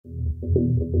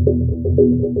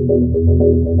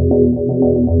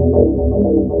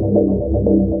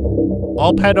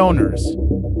All pet owners,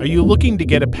 are you looking to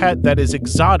get a pet that is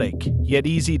exotic yet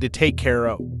easy to take care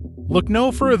of? Look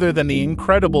no further than the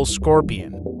incredible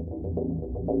scorpion.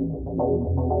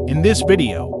 In this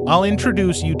video, I'll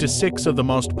introduce you to 6 of the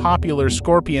most popular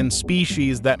scorpion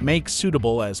species that make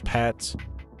suitable as pets.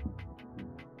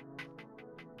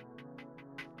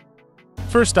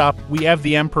 First up, we have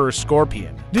the emperor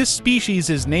scorpion. This species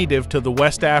is native to the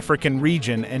West African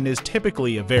region and is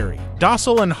typically a very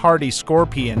docile and hardy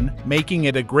scorpion, making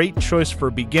it a great choice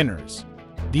for beginners.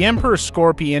 The emperor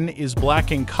scorpion is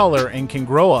black in color and can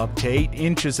grow up to 8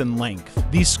 inches in length.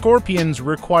 These scorpions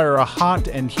require a hot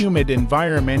and humid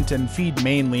environment and feed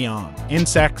mainly on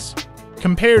insects.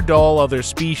 Compared to all other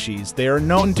species, they are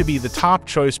known to be the top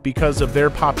choice because of their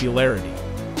popularity.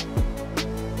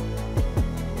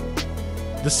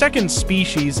 The second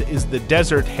species is the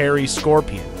desert hairy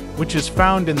scorpion, which is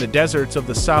found in the deserts of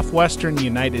the southwestern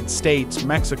United States,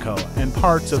 Mexico, and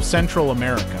parts of Central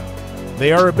America.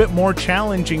 They are a bit more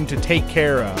challenging to take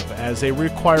care of as they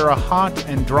require a hot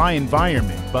and dry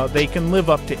environment, but they can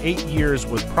live up to 8 years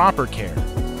with proper care.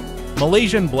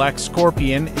 Malaysian black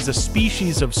scorpion is a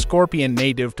species of scorpion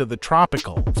native to the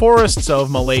tropical forests of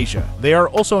Malaysia. They are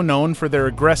also known for their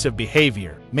aggressive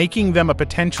behavior, making them a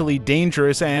potentially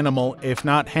dangerous animal if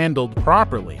not handled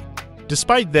properly.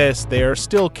 Despite this, they are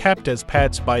still kept as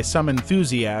pets by some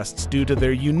enthusiasts due to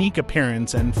their unique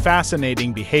appearance and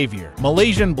fascinating behavior.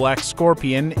 Malaysian black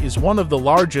scorpion is one of the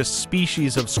largest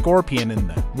species of scorpion in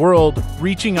the world,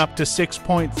 reaching up to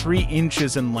 6.3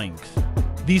 inches in length.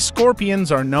 These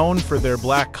scorpions are known for their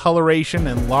black coloration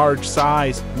and large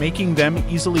size, making them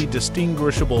easily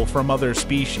distinguishable from other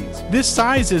species. This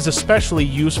size is especially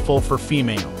useful for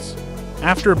females.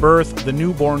 After birth, the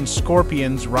newborn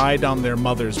scorpions ride on their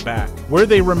mother's back, where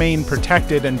they remain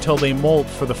protected until they molt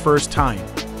for the first time.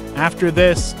 After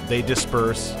this, they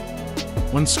disperse.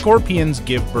 When scorpions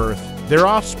give birth, their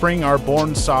offspring are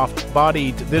born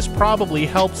soft-bodied. This probably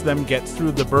helps them get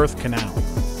through the birth canal.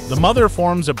 The mother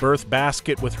forms a birth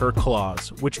basket with her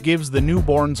claws, which gives the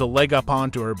newborns a leg up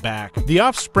onto her back. The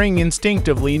offspring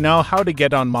instinctively know how to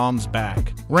get on mom's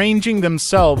back, ranging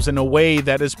themselves in a way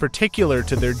that is particular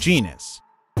to their genus.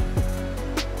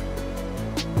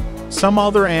 Some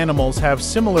other animals have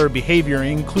similar behavior,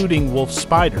 including wolf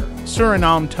spider,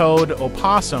 Suriname toad,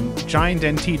 opossum, giant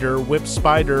anteater, whip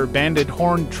spider, banded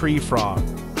horned tree frog.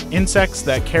 Insects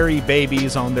that carry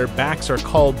babies on their backs are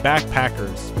called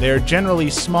backpackers. They are generally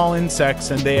small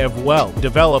insects and they have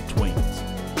well-developed wings.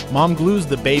 Mom glues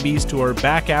the babies to her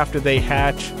back after they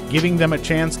hatch, giving them a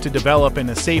chance to develop in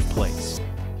a safe place.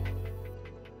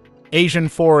 Asian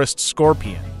forest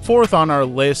scorpion. Fourth on our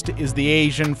list is the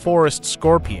Asian forest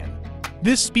scorpion.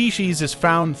 This species is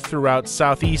found throughout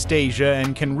Southeast Asia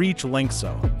and can reach lengths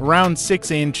of around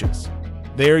 6 inches.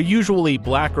 They are usually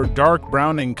black or dark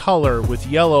brown in color with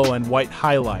yellow and white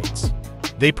highlights.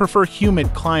 They prefer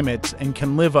humid climates and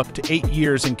can live up to 8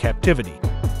 years in captivity.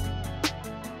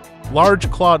 Large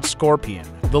clawed scorpion.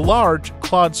 The large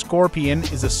clawed scorpion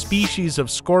is a species of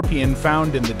scorpion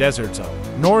found in the deserts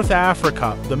of North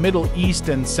Africa, the Middle East,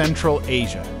 and Central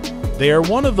Asia. They are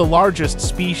one of the largest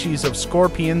species of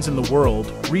scorpions in the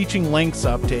world, reaching lengths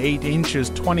up to 8 inches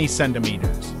 20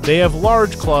 centimeters. They have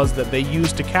large claws that they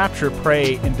use to capture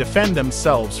prey and defend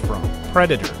themselves from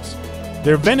predators.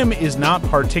 Their venom is not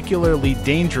particularly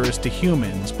dangerous to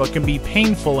humans, but can be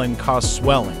painful and cause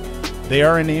swelling. They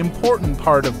are an important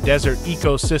part of desert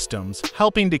ecosystems,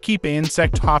 helping to keep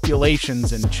insect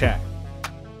populations in check.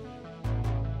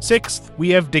 Sixth, we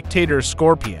have dictator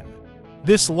scorpion.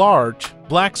 This large,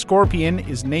 black scorpion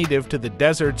is native to the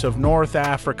deserts of North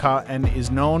Africa and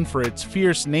is known for its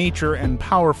fierce nature and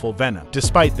powerful venom.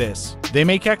 Despite this, they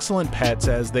make excellent pets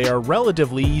as they are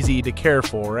relatively easy to care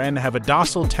for and have a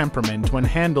docile temperament when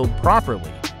handled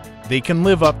properly. They can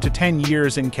live up to 10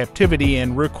 years in captivity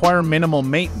and require minimal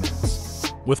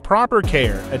maintenance. With proper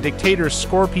care, a dictator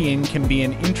scorpion can be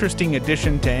an interesting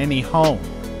addition to any home.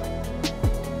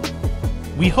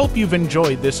 We hope you've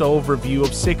enjoyed this overview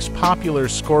of 6 popular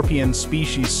scorpion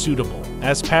species suitable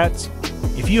as pets.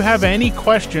 If you have any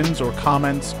questions or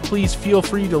comments, please feel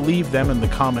free to leave them in the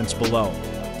comments below.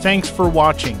 Thanks for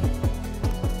watching.